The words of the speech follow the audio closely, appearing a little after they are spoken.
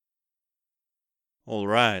All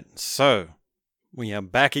right, so we are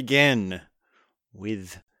back again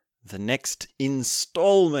with the next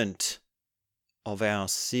installment of our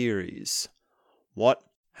series. What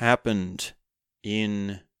happened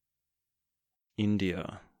in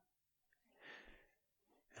India?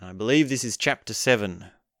 And I believe this is chapter 7.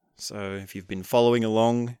 So if you've been following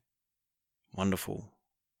along, wonderful.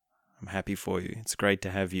 I'm happy for you. It's great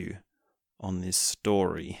to have you on this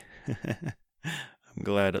story. I'm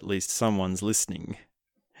glad at least someone's listening.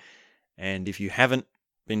 And if you haven't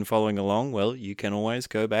been following along, well, you can always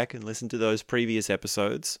go back and listen to those previous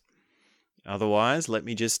episodes. Otherwise, let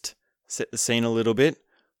me just set the scene a little bit.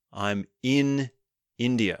 I'm in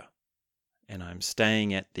India, and I'm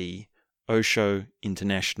staying at the Osho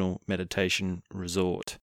International Meditation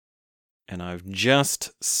Resort. And I've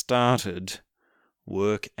just started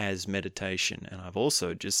work as meditation, and I've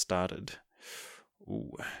also just started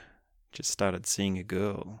seeing a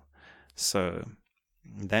girl. So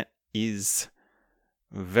that is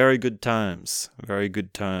very good times.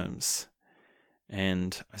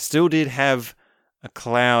 And I still did have a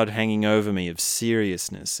cloud hanging over me of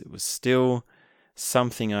seriousness. It was still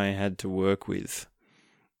something I had to work with.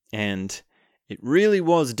 And it really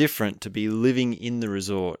was different to be living in the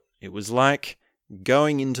resort. It was like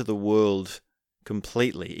going into the world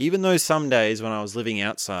completely. Even though some days when I was living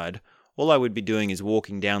outside, all I would be doing is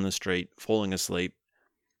walking down the street, falling asleep,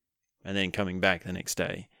 and then coming back the next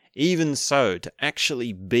day. Even so, to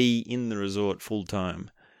actually be in the resort full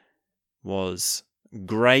time was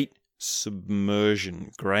great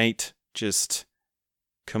submersion, great just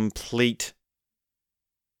complete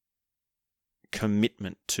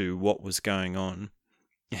commitment to what was going on.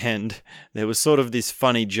 And there was sort of this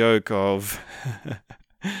funny joke of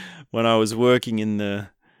when I was working in the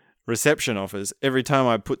reception office, every time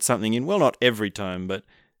I put something in, well, not every time, but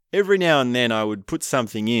every now and then I would put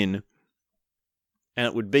something in and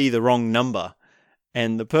it would be the wrong number.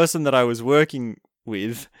 And the person that I was working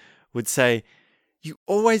with would say, "You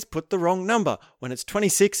always put the wrong number. When it's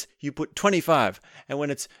 26, you put 25. And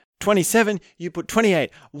when it's 27, you put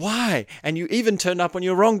 28. Why? And you even turn up on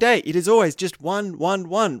your wrong day. It is always just 1, 1,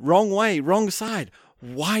 1. Wrong way, wrong side.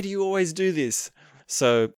 Why do you always do this?"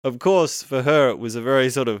 So, of course, for her, it was a very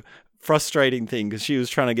sort of frustrating thing because she was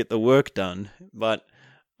trying to get the work done. But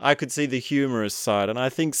I could see the humorous side, and I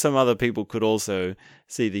think some other people could also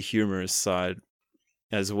see the humorous side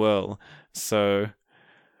as well. So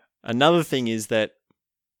another thing is that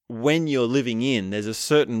when you're living in, there's a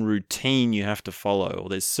certain routine you have to follow, or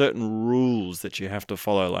there's certain rules that you have to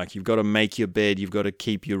follow. Like you've got to make your bed, you've got to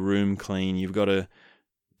keep your room clean, you've got to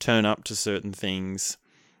turn up to certain things.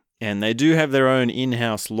 And they do have their own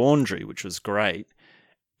in-house laundry, which was great.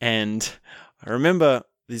 And I remember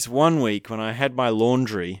this one week when I had my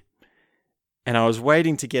laundry and I was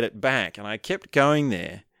waiting to get it back, and I kept going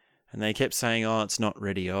there and they kept saying, "Oh, it's not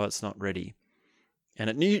ready. Oh, it's not ready."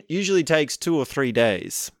 And it usually takes 2 or 3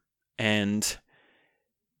 days. And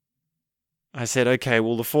I said, okay,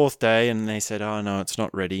 well, the 4th day, and they said, "Oh, no, it's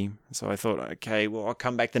not ready." So I thought, okay, well, I'll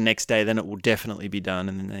come back the next day, then it will definitely be done.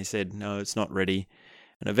 And then they said, "No, it's not ready."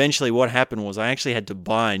 And eventually what happened was I actually had to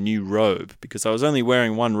buy a new robe because I was only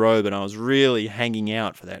wearing one robe and I was really hanging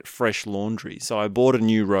out for that fresh laundry. So I bought a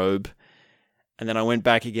new robe, and then I went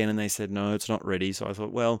back again and they said, "No, it's not ready." So I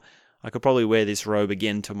thought, well, I could probably wear this robe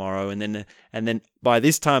again tomorrow. And then by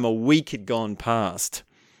this time a week had gone past.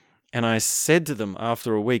 And I said to them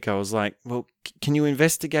after a week, I was like, "Well, can you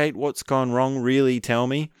investigate what's gone wrong? Really tell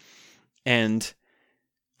me?" And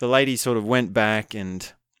the lady sort of went back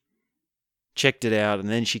and checked it out, and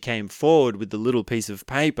then she came forward with the little piece of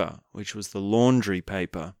paper, which was the laundry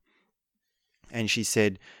paper. And she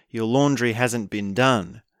said, "Your laundry hasn't been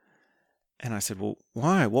done." And I said, "Well,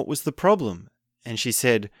 why? What was the problem?" And she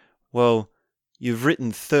said, "Well, you've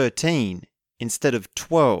written 13 instead of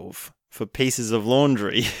 12 for pieces of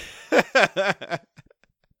laundry."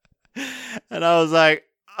 And I was like,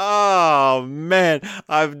 oh man,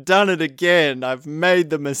 I've done it again. I've made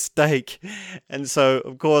the mistake. And so,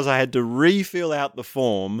 of course, I had to refill out the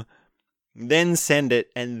form, then send it,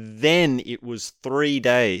 and then it was 3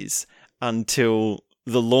 days until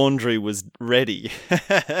the laundry was ready.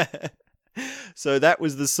 So that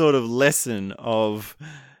was the sort of lesson of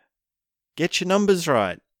get your numbers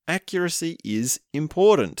right. Accuracy is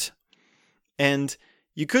important. And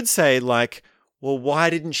you could say, like, well, why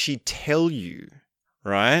didn't she tell you,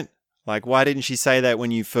 right? Like, why didn't she say that when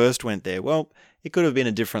you first went there? Well, it could have been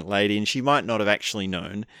a different lady and she might not have actually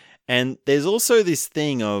known. And there's also this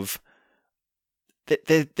thing of,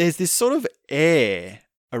 there's this sort of air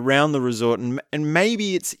around the resort, and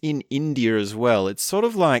maybe it's in India as well. It's sort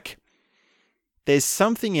of like there's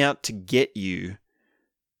something out to get you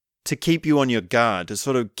to keep you on your guard, to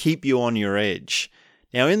sort of keep you on your edge.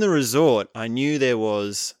 Now, in the resort, I knew there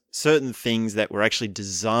was certain things that were actually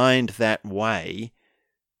designed that way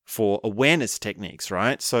for awareness techniques,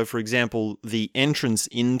 right? So, for example, the entrance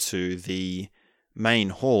into the main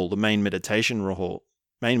hall, the main meditation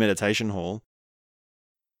hall,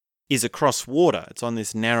 is across water. It's on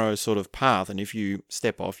this narrow sort of path, and if you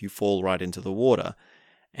step off, you fall right into the water.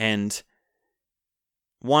 And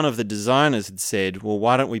one of the designers had said, well,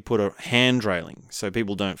 why don't we put a hand railing so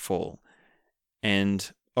people don't fall?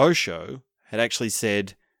 And Osho had actually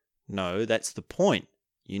said, no, that's the point.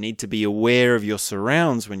 You need to be aware of your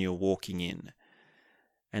surrounds when you're walking in.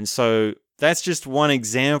 And so that's just one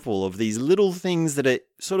example of these little things that are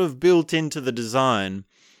sort of built into the design.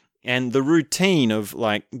 And the routine of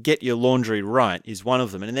like, get your laundry right is one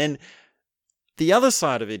of them. And then the other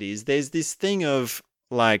side of it is there's this thing of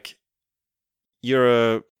like,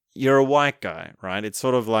 you're a white guy, right? It's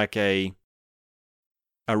sort of like a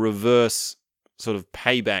reverse sort of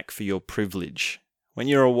payback for your privilege. When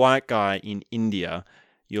you're a white guy in India,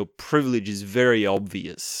 your privilege is very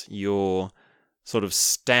obvious. Your sort of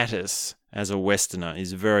status as a Westerner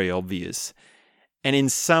is very obvious. And in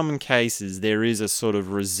some cases, there is a sort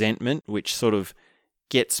of resentment which sort of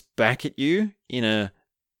gets back at you in a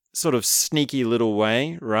sort of sneaky little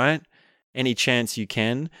way, right? Any chance you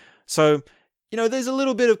can. So, there's a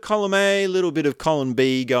little bit of column A, a little bit of column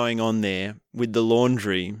B going on there with the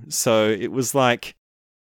laundry. So it was like,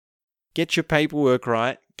 get your paperwork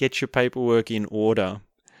right, get your paperwork in order.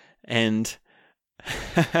 And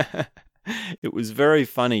it was very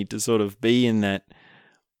funny to sort of be in that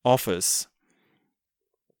office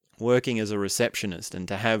working as a receptionist and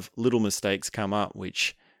to have little mistakes come up,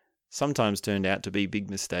 which sometimes turned out to be big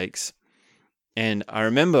mistakes. And I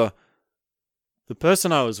remember the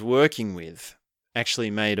person I was working with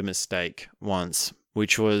actually made a mistake once,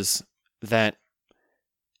 which was that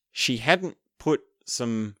she hadn't put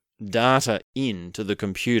some data into the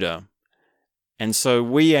computer. And so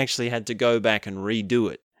we actually had to go back and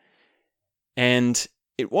redo it. And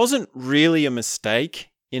it wasn't really a mistake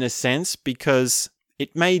in a sense because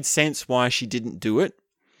it made sense why she didn't do it.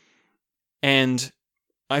 And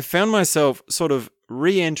I found myself sort of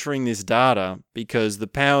re-entering this data because the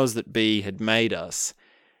powers that be had made us.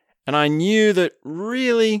 And I knew that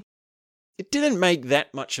really it didn't make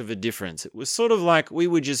that much of a difference. It was sort of like we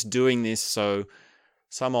were just doing this so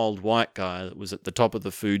some old white guy that was at the top of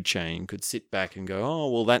the food chain could sit back and go, oh,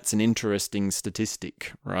 well, that's an interesting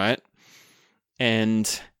statistic, right?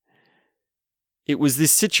 And it was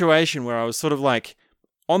this situation where I was sort of like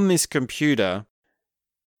on this computer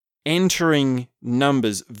entering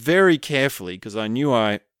numbers very carefully because I knew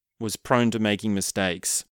I was prone to making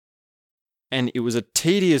mistakes. And it was a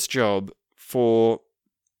tedious job for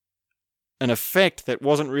an effect that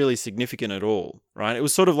wasn't really significant at all, right? It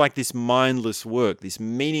was sort of like this mindless work, this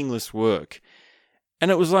meaningless work.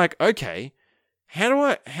 And it was like, okay,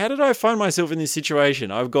 how did I find myself in this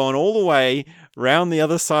situation? I've gone all the way round the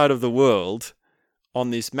other side of the world on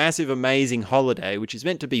this massive, amazing holiday, which is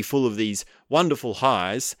meant to be full of these wonderful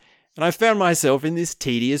highs. And I found myself in this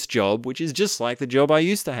tedious job, which is just like the job I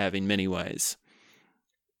used to have in many ways.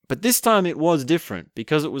 But this time it was different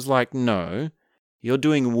because it was like, no, you're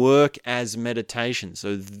doing work as meditation.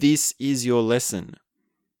 So this is your lesson.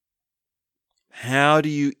 How do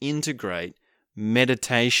you integrate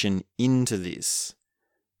meditation into this?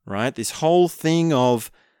 Right? This whole thing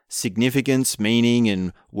of significance, meaning,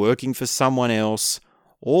 and working for someone else,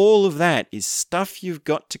 all of that is stuff you've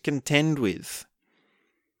got to contend with.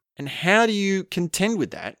 And how do you contend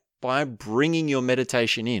with that? By bringing your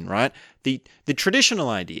meditation in, right? The traditional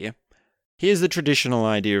idea, here's the traditional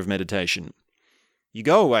idea of meditation. You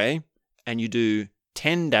go away and you do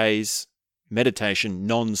 10 days meditation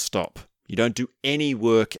non-stop. You don't do any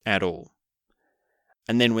work at all.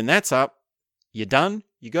 And then when that's up, you're done,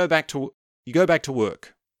 you go back to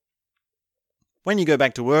work. When you go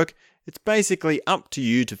back to work, it's basically up to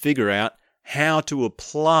you to figure out how to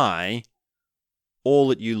apply all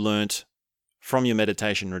that you learnt from your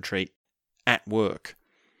meditation retreat at work.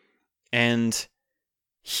 And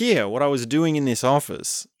here, what I was doing in this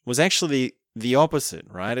office was actually the opposite,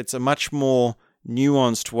 right? It's a much more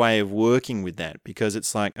nuanced way of working with that because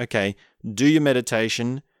it's like, okay, do your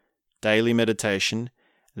meditation, daily meditation,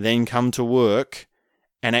 then come to work,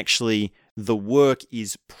 and actually the work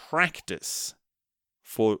is practice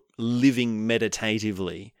for living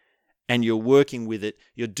meditatively, and you're working with it,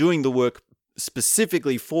 you're doing the work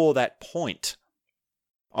specifically for that point,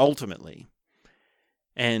 ultimately.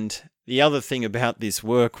 And the other thing about this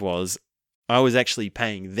work was I was actually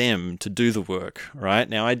paying them to do the work, right?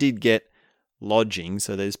 Now, I did get lodging,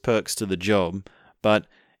 so there's perks to the job, but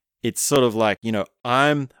it's sort of like,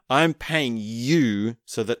 I'm paying you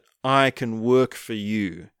so that I can work for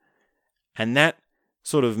you. And that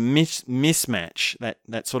sort of mismatch,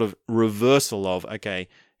 that sort of reversal of, okay,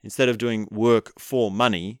 instead of doing work for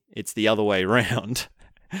money, it's the other way around.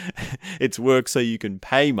 It's work so you can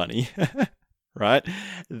pay money, right?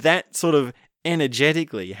 That sort of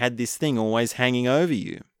energetically had this thing always hanging over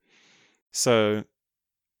you. So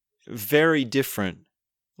very different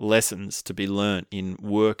lessons to be learnt in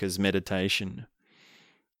work as meditation.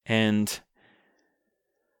 And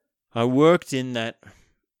I worked in that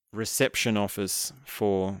reception office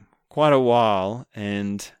for quite a while,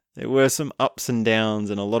 and there were some ups and downs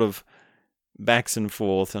and a lot of backs and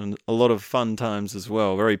forth and a lot of fun times as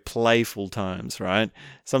well, very playful times, right?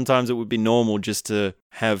 Sometimes it would be normal just to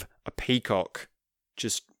have a peacock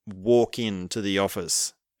just walk into the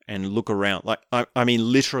office and look around. Like, I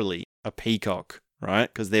mean, literally a peacock,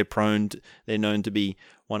 right? Because they're known to be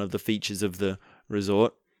one of the features of the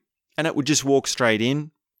resort. And it would just walk straight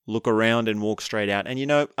in, look around and walk straight out. And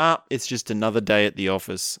it's just another day at the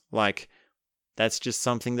office. Like, that's just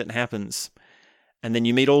something that happens. And then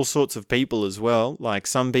you meet all sorts of people as well. Like,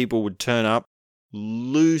 some people would turn up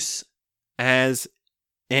loose as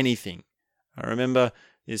anything. I remember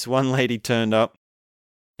this one lady turned up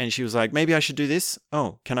and she was like, maybe I should do this.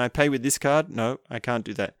 Oh, can I pay with this card? No, I can't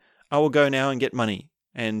do that. I will go now and get money.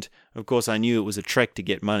 And of course I knew it was a trek to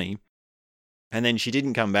get money. And then she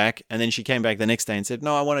didn't come back. And then she came back the next day and said,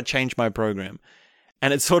 no, I want to change my program.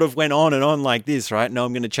 And it sort of went on and on like this, right? No,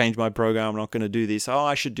 I'm going to change my program. I'm not going to do this. Oh,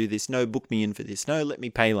 I should do this. No, book me in for this. No, let me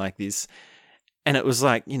pay like this. And it was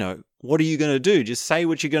like, what are you going to do? Just say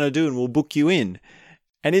what you're going to do and we'll book you in.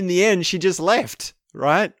 And in the end, she just left,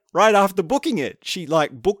 right? Right after booking it. She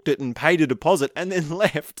booked it and paid a deposit and then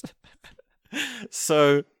left.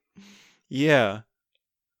 So, yeah.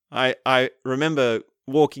 I remember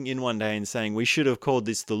walking in one day and saying, we should have called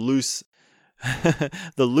this the loose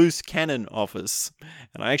cannon office.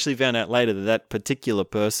 And I actually found out later that particular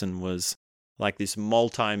person was like this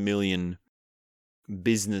multi-million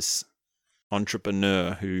business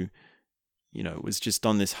entrepreneur who, was just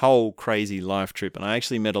on this whole crazy life trip. And I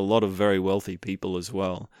actually met a lot of very wealthy people as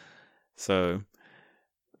well. So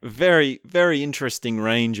very, very interesting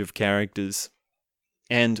range of characters.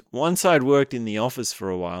 And once I'd worked in the office for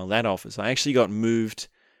a while, that office, I actually got moved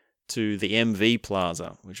to the MV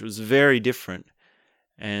Plaza, which was very different.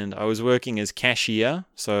 And I was working as cashier,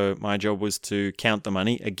 so my job was to count the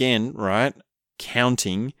money. Again, right,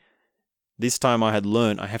 counting. This time I had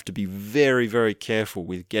learned I have to be very, very careful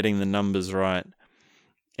with getting the numbers right.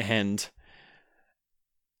 And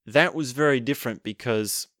that was very different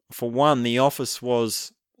because, for one, the office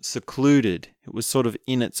was secluded. It was sort of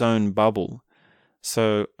in its own bubble.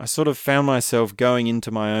 So I sort of found myself going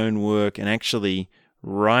into my own work and actually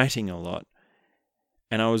writing a lot.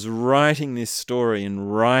 And I was writing this story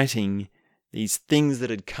and writing these things that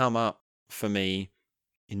had come up for me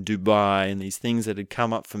in Dubai and these things that had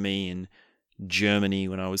come up for me in Germany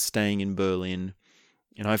when I was staying in Berlin.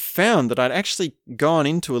 And I found that I'd actually gone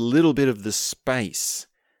into a little bit of the space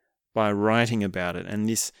by writing about it. And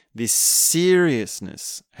this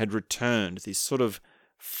seriousness had returned, this sort of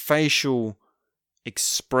facial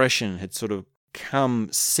expression had sort of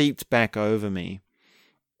seeped back over me.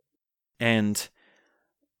 And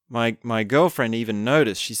my girlfriend even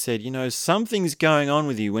noticed. She said, something's going on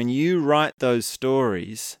with you. When you write those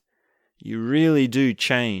stories, you really do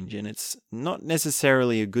change, and it's not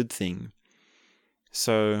necessarily a good thing.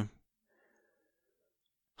 So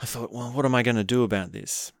I thought, well, what am I going to do about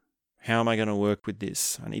this? How am I going to work with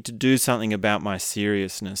this? I need to do something about my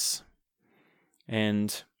seriousness.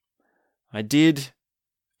 And I did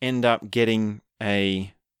end up getting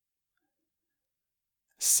a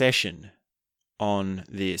session on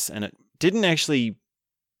this, and it didn't actually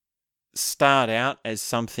start out as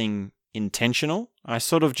something intentional. I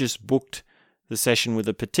sort of just booked the session with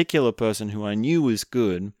a particular person who I knew was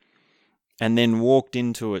good, and then walked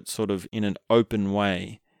into it sort of in an open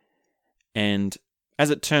way. And as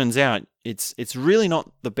it turns out, it's really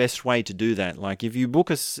not the best way to do that. Like, if you book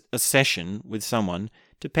a session with someone,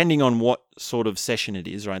 depending on what sort of session it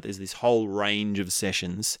is, right? There's this whole range of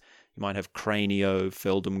sessions. You might have Cranio,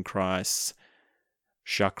 Feldenkrais,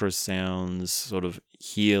 chakra sounds, sort of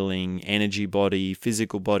healing, energy body,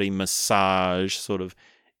 physical body, massage, sort of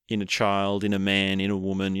in a child, in a man, in a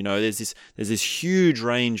woman. There's this huge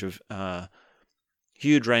range of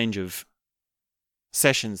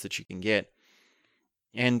sessions that you can get.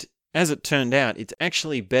 And as it turned out, it's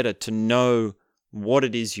actually better to know what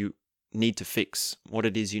it is you need to fix, what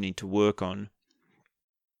it is you need to work on.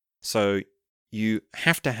 So you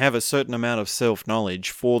have to have a certain amount of self-knowledge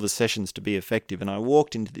for the sessions to be effective. And I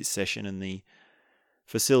walked into this session and the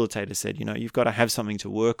facilitator said, you've got to have something to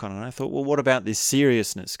work on. And I thought, well, what about this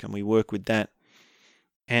seriousness? Can we work with that?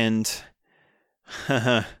 And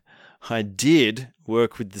I did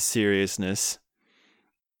work with the seriousness.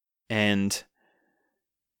 And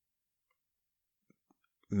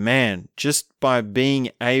man, just by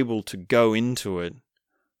being able to go into it,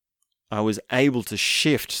 I was able to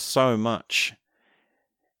shift so much.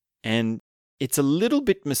 And it's a little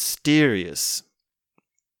bit mysterious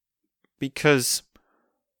because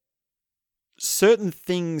certain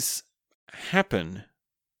things happen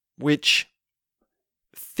which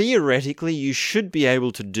theoretically you should be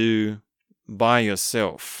able to do by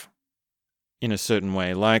yourself in a certain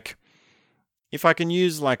way. Like, if I can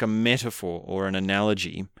use like a metaphor or an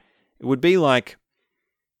analogy, it would be like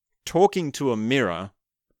talking to a mirror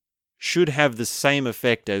should have the same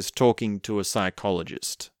effect as talking to a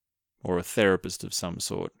psychologist or a therapist of some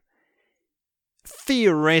sort.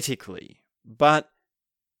 Theoretically, but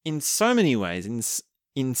in so many ways,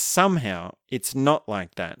 in somehow, it's not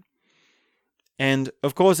like that. And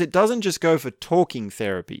of course, it doesn't just go for talking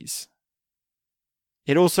therapies.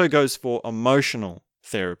 It also goes for emotional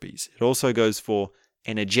therapies. It also goes for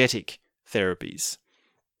energetic therapies.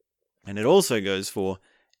 And it also goes for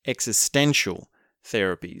existential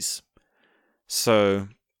therapies. So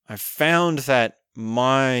I found that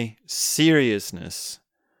my seriousness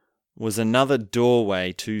was another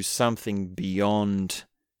doorway to something beyond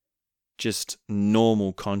just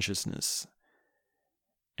normal consciousness.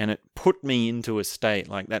 And it put me into a state,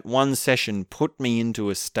 like that one session put me into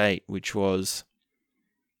a state which was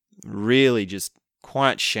really just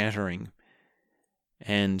quite shattering.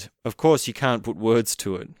 And of course you can't put words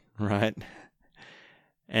to it, right?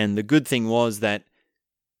 And the good thing was that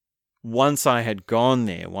once I had gone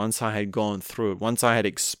there, once I had gone through it, once I had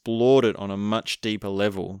explored it on a much deeper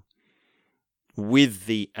level with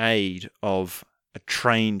the aid of a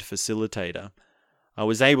trained facilitator, I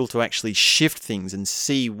was able to actually shift things and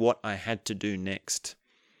see what I had to do next.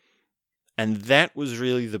 And that was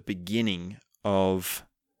really the beginning of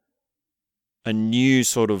a new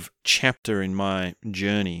sort of chapter in my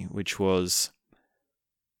journey, which was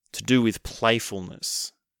to do with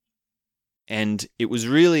playfulness. And it was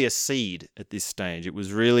really a seed at this stage. It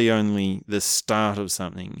was really only the start of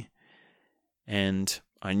something. And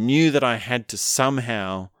I knew that I had to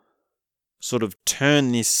somehow sort of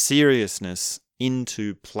turn this seriousness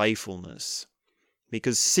into playfulness,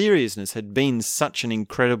 because seriousness had been such an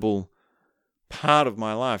incredible part of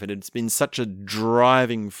my life. It had been such a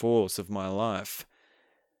driving force of my life.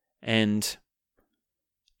 And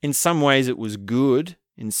in some ways it was good.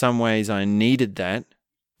 In some ways I needed that.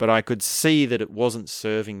 But I could see that it wasn't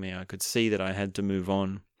serving me. I could see that I had to move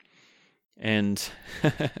on. And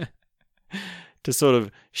to sort of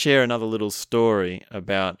share another little story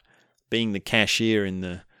about being the cashier in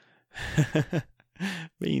the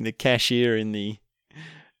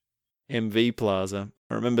MV Plaza.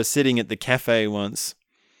 I remember sitting at the cafe once,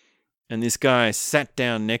 and this guy sat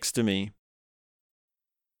down next to me,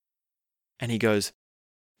 and he goes,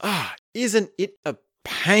 isn't it a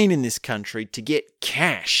pain in this country to get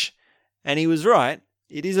cash? And he was right.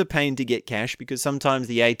 It is a pain to get cash because sometimes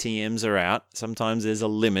the ATMs are out. Sometimes there's a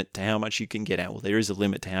limit to how much you can get out. Well, there is a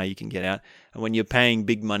limit to how you can get out. And when you're paying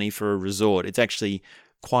big money for a resort, it's actually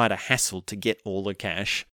quite a hassle to get all the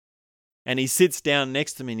cash. And he sits down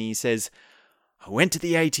next to me and he says, I went to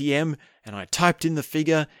the ATM and I typed in the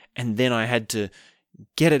figure and then I had to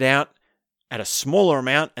get it out at a smaller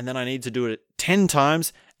amount and then I need to do it 10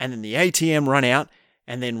 times and then the ATM ran out.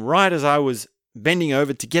 And then right as I was bending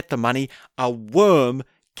over to get the money, a worm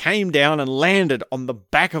came down and landed on the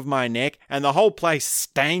back of my neck and the whole place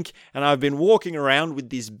stank. And I've been walking around with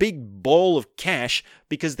this big ball of cash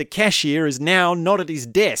because the cashier is now not at his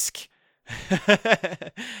desk.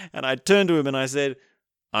 And I turned to him and I said,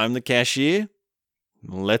 I'm the cashier.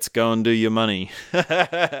 Let's go and do your money.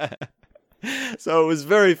 So it was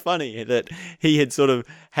very funny that he had sort of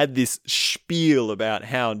had this spiel about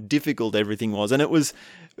how difficult everything was. And it was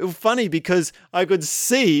funny because I could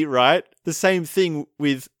see, right, the same thing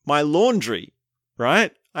with my laundry,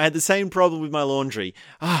 right? I had the same problem with my laundry.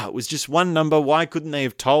 It was just one number. Why couldn't they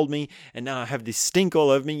have told me? And now I have this stink all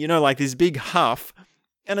over me, like this big huff.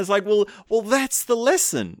 And it's like, well, that's the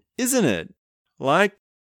lesson, isn't it? Like,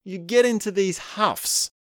 you get into these huffs,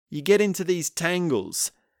 you get into these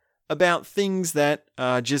tangles about things that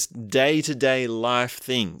are just day-to-day life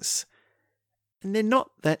things. And they're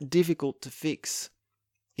not that difficult to fix.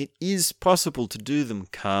 It is possible to do them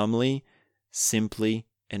calmly, simply,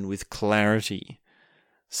 and with clarity.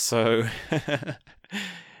 So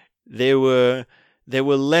there were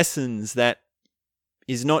lessons that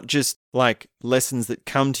is not just like lessons that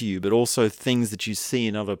come to you, but also things that you see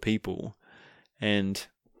in other people. And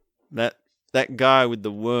that guy with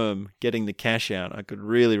the worm getting the cash out, I could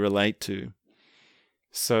really relate to.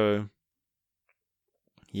 So,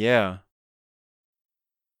 yeah.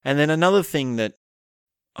 And then another thing that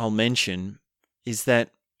I'll mention is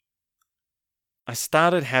that I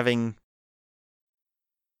started having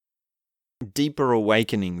deeper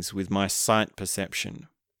awakenings with my sight perception.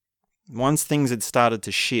 Once things had started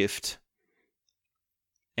to shift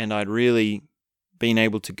and I'd really been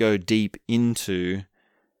able to go deep into,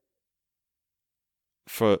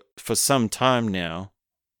 for some time now,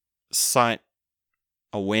 sight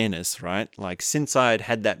awareness, right? Like since I had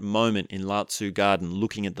had that moment in Lao Tzu Garden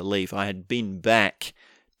looking at the leaf, I had been back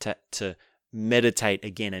to meditate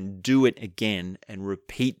again and do it again and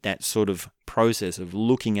repeat that sort of process of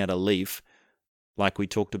looking at a leaf like we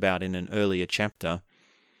talked about in an earlier chapter.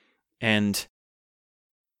 And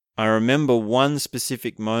I remember one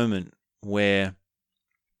specific moment where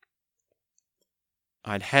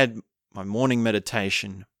I'd had my morning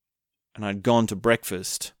meditation and I'd gone to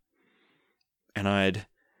breakfast and I'd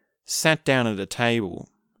sat down at a table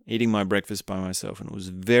eating my breakfast by myself, and it was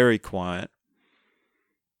very quiet.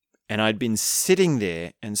 And I'd been sitting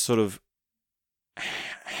there and sort of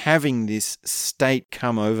having this state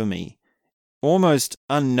come over me, almost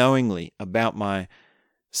unknowingly, about my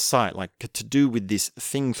sight, like to do with this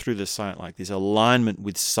thing through the sight, like this alignment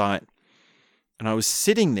with sight. And I was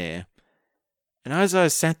sitting there, and as I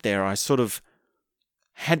sat there, I sort of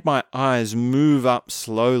had my eyes move up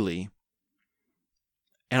slowly,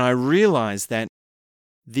 and I realized that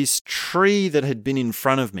this tree that had been in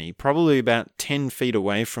front of me, probably about 10 feet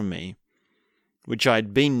away from me, which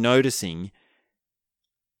I'd been noticing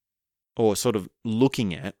or sort of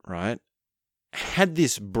looking at, right, had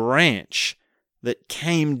this branch that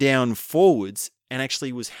came down forwards and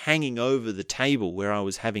actually was hanging over the table where I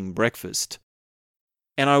was having breakfast.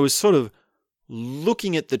 And I was sort of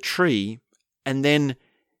looking at the tree, and then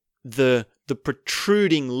the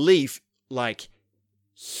protruding leaf like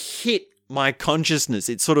hit my consciousness.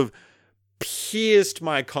 It sort of pierced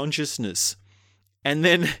my consciousness. And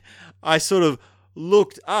then I sort of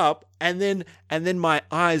looked up, and then my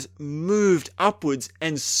eyes moved upwards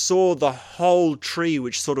and saw the whole tree,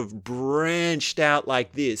 which sort of branched out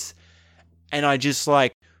like this. And I just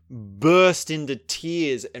like burst into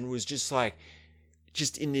tears and was just like,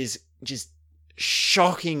 just in this just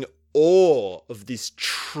shocking awe of this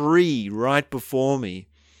tree right before me.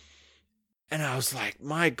 And I was like,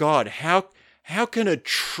 my God, how can a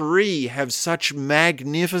tree have such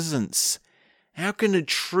magnificence? How can a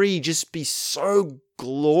tree just be so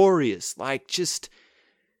glorious? Like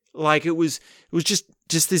it was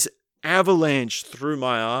just this avalanche through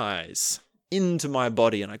my eyes into my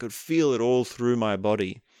body, and I could feel it all through my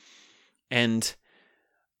body. And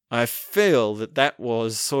I feel that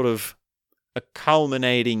was sort of a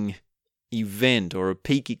culminating event or a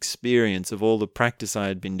peak experience of all the practice I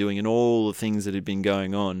had been doing and all the things that had been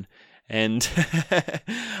going on. And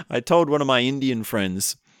I told one of my Indian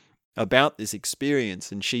friends about this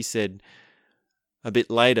experience, and she said a bit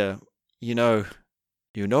later, you know,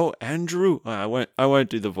 Andrew, I won't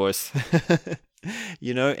do the voice.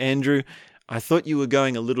 Andrew, I thought you were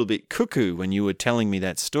going a little bit cuckoo when you were telling me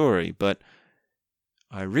that story, but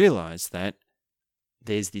I realized that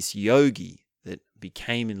there's this yogi that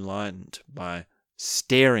became enlightened by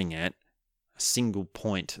staring at a single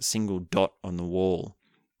point, a single dot on the wall.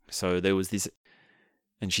 So there was this,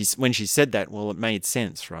 and when she said that, well, it made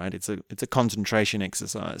sense, right? It's a concentration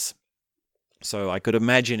exercise. So I could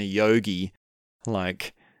imagine a yogi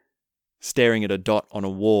like staring at a dot on a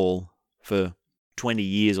wall for 20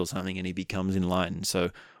 years or something, and he becomes enlightened.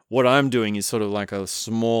 So what I'm doing is sort of like a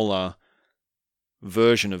smaller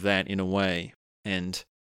version of that in a way, and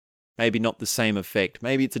maybe not the same effect.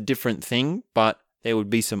 Maybe it's a different thing, but there would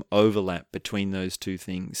be some overlap between those two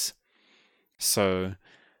things. So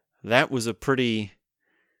that was a pretty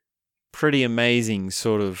amazing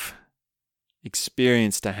sort of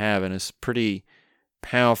experience to have, and a pretty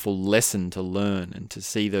powerful lesson to learn, and to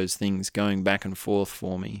see those things going back and forth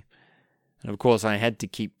for me. And of course, I had to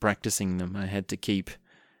keep practicing them. I had to keep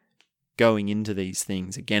going into these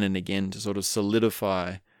things again and again to sort of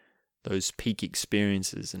solidify those peak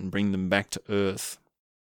experiences and bring them back to earth.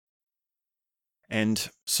 And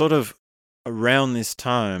sort of around this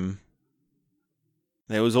time,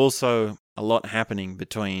 there was also a lot happening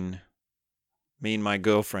between me and my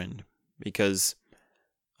girlfriend, because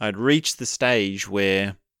I'd reached the stage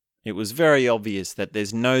where it was very obvious that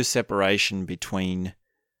there's no separation between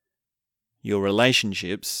your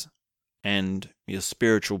relationships and your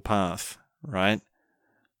spiritual path, right?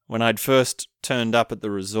 When I'd first turned up at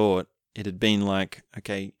the resort, it had been like,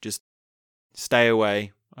 okay, just stay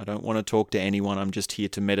away. I don't want to talk to anyone. I'm just here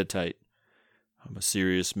to meditate. I'm a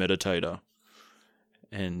serious meditator.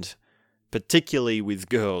 And particularly with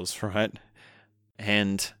girls, right?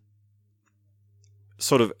 And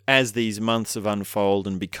sort of as these months have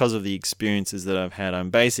unfolded and because of the experiences that I've had,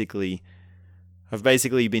 I've basically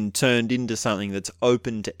been turned into something that's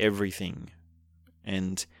open to everything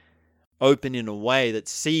and open in a way that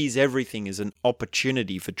sees everything as an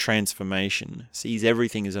opportunity for transformation, sees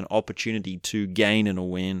everything as an opportunity to gain an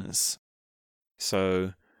awareness.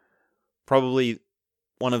 So probably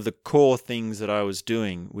one of the core things that I was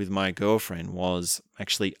doing with my girlfriend was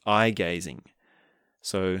actually eye gazing.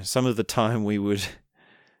 So some of the time we would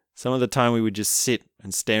just sit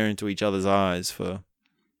and stare into each other's eyes for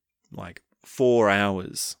like 4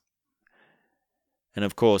 hours. And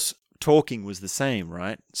of course, talking was the same,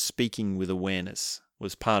 right? Speaking with awareness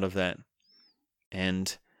was part of that.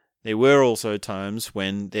 And there were also times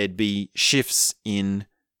when there'd be shifts in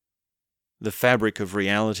the fabric of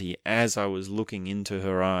reality as I was looking into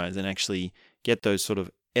her eyes and actually get those sort of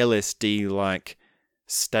LSD-like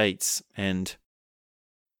states and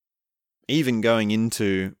even going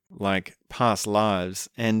into like past lives.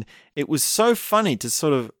 And it was so funny to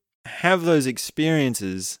sort of have those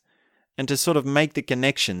experiences and to sort of make the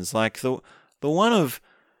connections, like the one of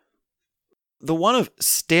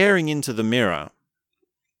staring into the mirror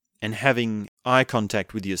and having eye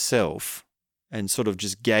contact with yourself and sort of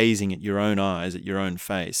just gazing at your own eyes, at your own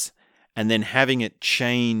face, and then having it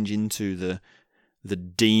change into the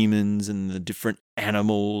demons and the different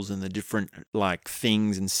animals and the different like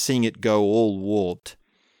things and seeing it go all warped.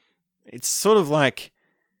 It's sort of like,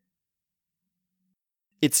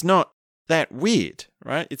 it's not that weird,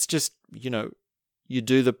 right? It's just, you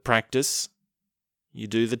do the practice, you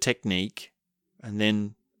do the technique, and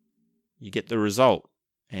then you get the result.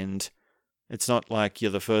 And it's not like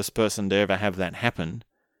you're the first person to ever have that happen.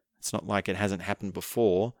 It's not like it hasn't happened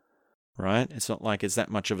before, right? It's not like it's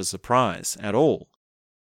that much of a surprise at all.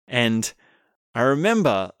 And I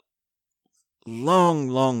remember long,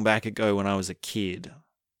 long back ago when I was a kid,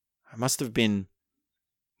 I must have been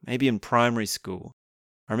maybe in primary school.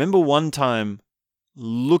 I remember one time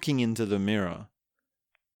looking into the mirror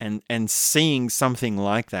and seeing something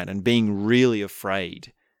like that and being really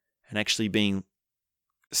afraid and actually being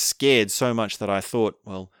scared so much that I thought,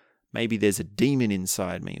 well, maybe there's a demon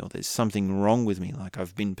inside me or there's something wrong with me, like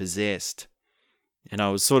I've been possessed. And I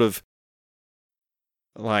was sort of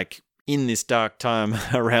like in this dark time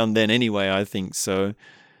around then anyway, I think. So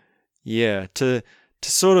yeah, to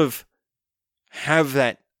sort of have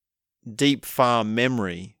that deep, far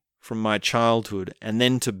memory from my childhood and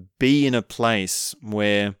then to be in a place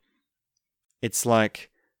where it's like,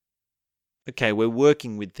 okay, we're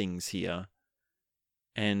working with things here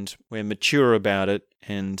and we're mature about it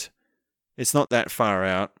and it's not that far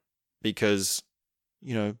out because,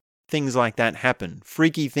 things like that happen.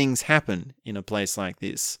 Freaky things happen in a place like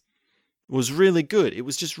this. It was really good. It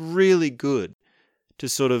was just really good to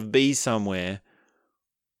sort of be somewhere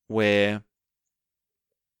where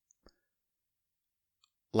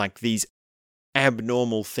like these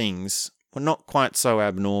abnormal things were not quite so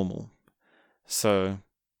abnormal. So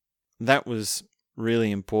that was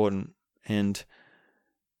really important and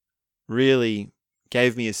really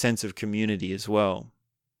gave me a sense of community as well.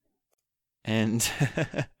 And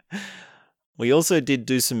we also did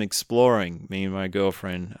do some exploring, me and my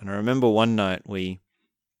girlfriend. And I remember one night we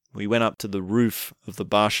went up to the roof of the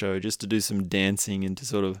basho just to do some dancing and to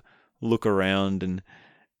sort of look around. And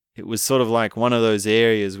it was sort of like one of those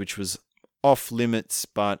areas which was off limits,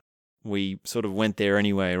 but we sort of went there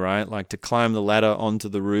anyway, right? Like to climb the ladder onto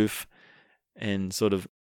the roof and sort of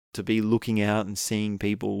to be looking out and seeing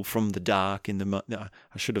people from the dark in the...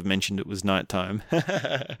 I should have mentioned it was nighttime.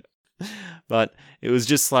 But it was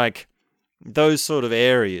just like those sort of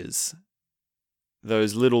areas,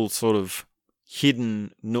 those little sort of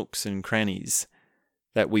hidden nooks and crannies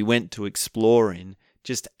that we went to explore in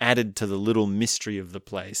just added to the little mystery of the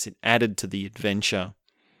place. It added to the adventure.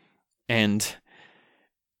 And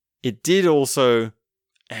it did also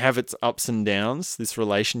have its ups and downs, this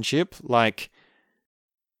relationship. Like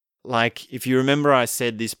if you remember I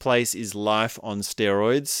said this place is life on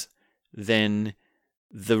steroids, then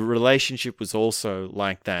the relationship was also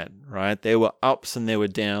like that, right? There were ups and there were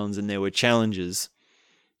downs and there were challenges.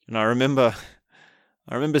 And I remember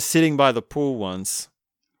sitting by the pool once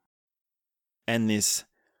and this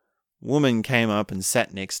woman came up and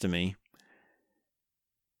sat next to me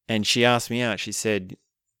and she asked me out. She said,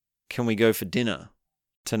 can we go for dinner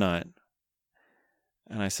tonight?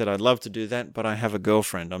 And I said, I'd love to do that, but I have a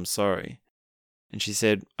girlfriend. I'm sorry. And she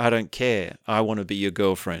said, I don't care. I want to be your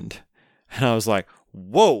girlfriend. And I was like,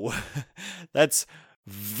 whoa, that's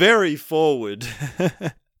very forward.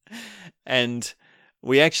 And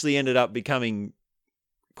we actually ended up becoming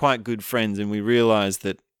quite good friends, and we realized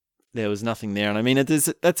that there was nothing there. And I mean,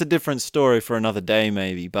 that's a different story for another day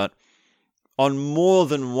maybe, but on more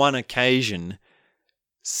than one occasion,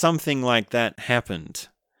 something like that happened,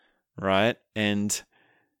 right? And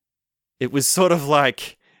it's sort of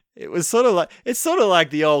like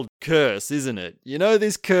the old curse, isn't it? You know,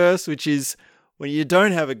 this curse, which is when you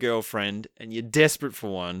don't have a girlfriend and you're desperate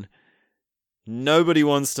for one, nobody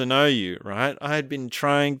wants to know you, right? I had been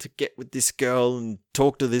trying to get with this girl and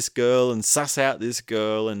talk to this girl and suss out this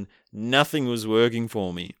girl, and nothing was working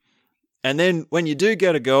for me. And then when you do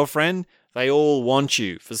get a girlfriend, they all want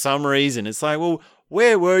you for some reason. It's like, well,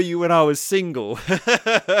 where were you when I was single?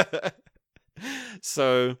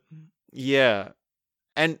 So, yeah.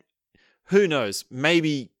 And who knows?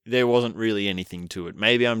 Maybe there wasn't really anything to it.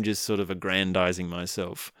 Maybe I'm just sort of aggrandizing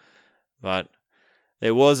myself. But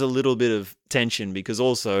there was a little bit of tension because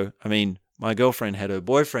also, I mean, my girlfriend had her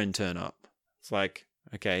boyfriend turn up. It's like,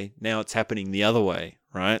 okay, now it's happening the other way,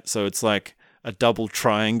 right? So it's like a double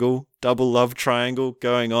love triangle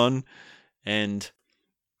going on. And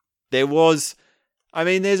there's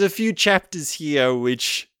a few chapters here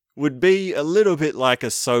which would be a little bit like a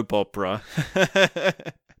soap opera.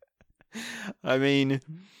 I mean,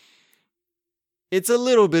 it's a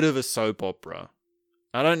little bit of a soap opera.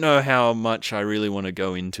 I don't know how much I really want to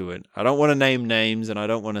go into it. I don't want to name names and I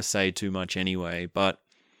don't want to say too much anyway, but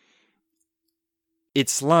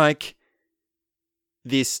it's like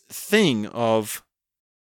this thing of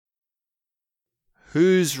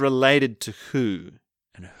who's related to who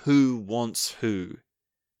and who wants who.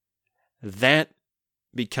 That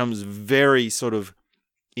becomes very sort of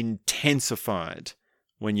intensified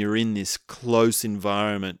when you're in this close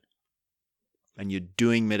environment and you're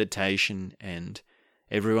doing meditation and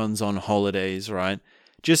everyone's on holidays, right?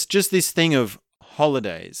 Just this thing of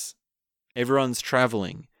holidays. Everyone's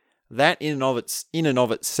traveling. That in and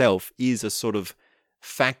of itself is a sort of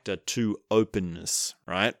factor to openness,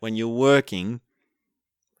 right? When you're working,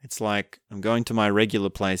 it's like I'm going to my regular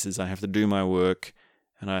places, I have to do my work,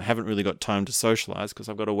 and I haven't really got time to socialize because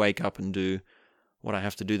I've got to wake up and do what I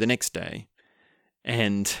have to do the next day.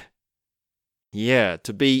 And yeah,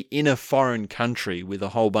 to be in a foreign country with a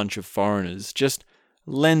whole bunch of foreigners just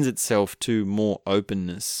lends itself to more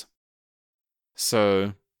openness.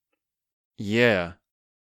 So, yeah.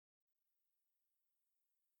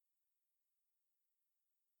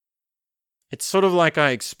 It's sort of like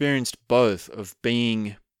I experienced both of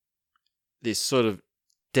being this sort of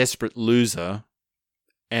desperate loser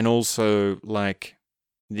and also like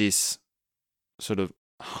this sort of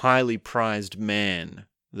highly prized man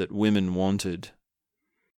that women wanted.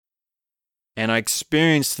 And I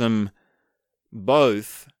experienced them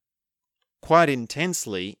both quite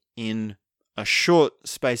intensely in a short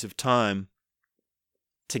space of time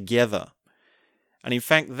together. And in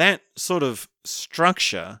fact, that sort of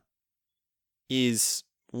structure is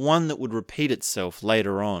one that would repeat itself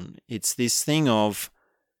later on. It's this thing of,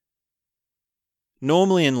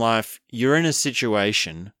 normally in life, you're in a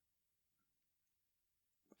situation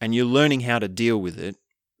and you're learning how to deal with it,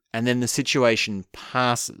 and then the situation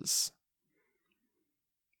passes.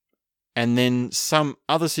 And then some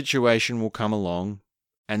other situation will come along,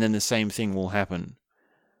 and then the same thing will happen.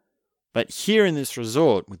 But here in this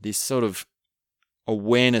resort, with this sort of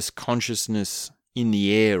awareness, consciousness in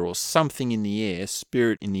the air, or something in the air,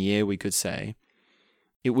 spirit in the air, we could say,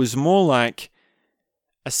 it was more like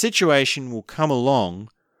a situation will come along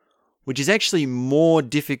which is actually more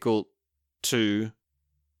difficult to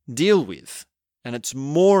deal with. And it's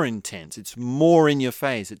more intense, it's more in your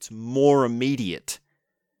face, it's more immediate.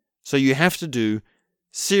 So you have to do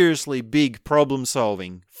seriously big problem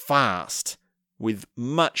solving fast with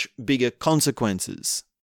much bigger consequences.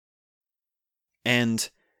 And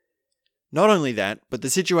not only that, but the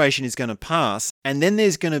situation is going to pass, and then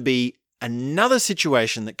there's going to be another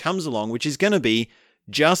situation that comes along which is going to be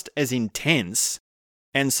just as intense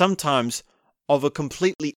and sometimes of a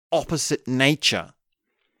completely opposite nature.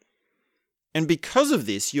 And because of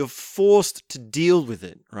this, you're forced to deal with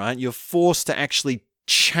it, right? You're forced to actually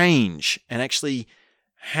change and actually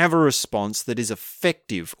have a response that is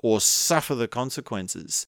effective or suffer the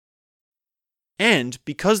consequences. And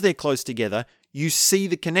because they're close together, you see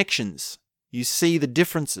the connections, you see the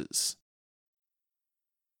differences.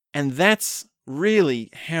 And that's really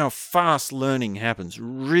how fast learning happens.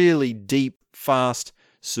 Really deep, fast,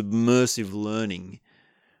 submersive learning,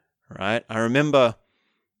 right? I remember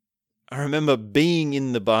being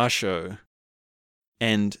in the bar show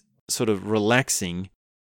and sort of relaxing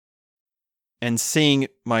and seeing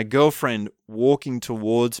my girlfriend walking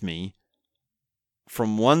towards me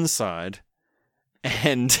from one side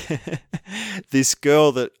and this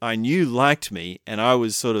girl that I knew liked me, and I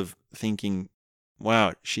was sort of thinking,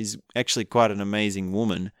 wow, she's actually quite an amazing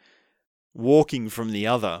woman, walking from the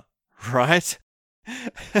other, right?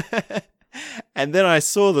 And then I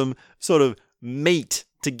saw them sort of meet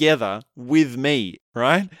together with me,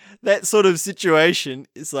 right? That sort of situation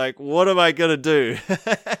is like, what am I going to do?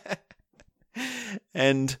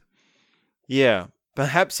 And yeah,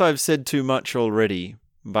 perhaps I've said too much already,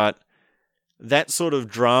 but that sort of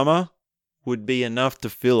drama would be enough to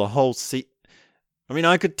fill a whole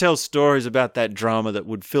I could tell stories about that drama that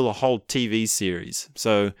would fill a whole TV series.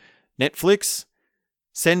 So, Netflix,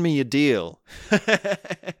 send me your deal.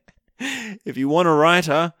 If you want a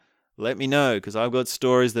writer, let me know, because I've got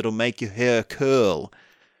stories that'll make your hair curl.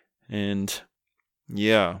 And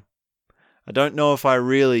yeah, I don't know if I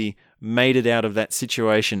really made it out of that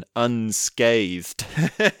situation unscathed.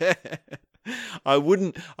 I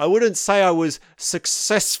wouldn't say I was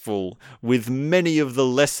successful with many of the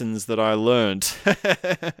lessons that I learned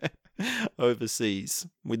overseas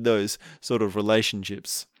with those sort of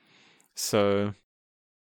relationships. So,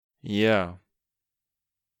 yeah.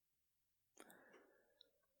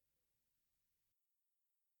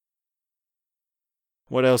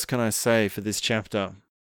 What else can I say for this chapter?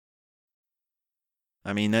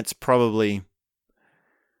 I mean, that's probably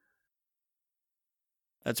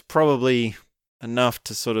enough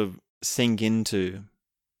to sort of sink into.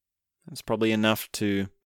 That's probably enough to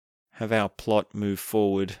have our plot move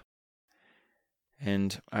forward.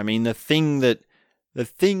 And I mean, the thing that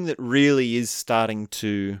really is starting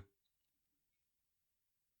to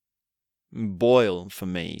boil for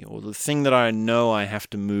me, or the thing that I know I have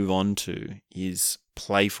to move on to, is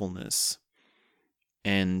playfulness.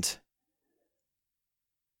 And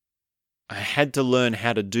I had to learn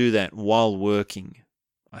how to do that while working.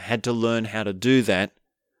 I had to learn how to do that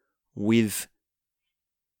with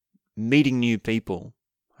meeting new people.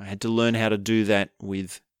 I had to learn how to do that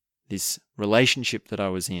with this relationship that I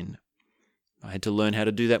was in. I had to learn how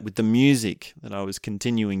to do that with the music that I was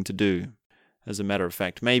continuing to do. As a matter of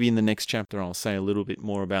fact, maybe in the next chapter I'll say a little bit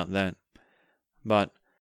more about that. But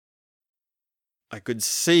I could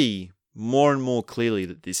see more and more clearly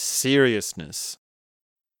that this seriousness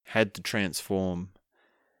had to transform.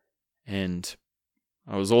 And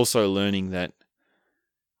I was also learning that,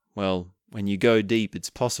 well, when you go deep, it's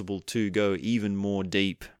possible to go even more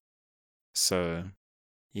deep. So,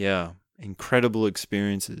 yeah, incredible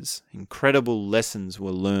experiences, incredible lessons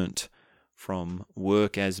were learnt from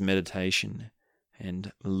work as meditation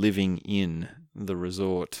and living in the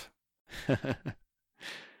resort.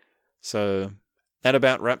 So, that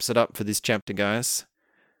about wraps it up for this chapter, guys.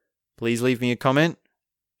 Please leave me a comment.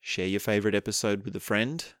 Share your favorite episode with a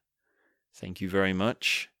friend. Thank you very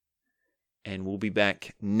much. And we'll be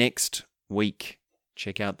back next week.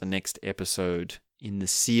 Check out the next episode in the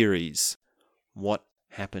series, What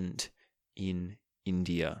Happened in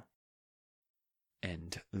India.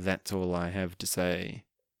 And that's all I have to say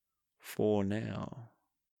for now.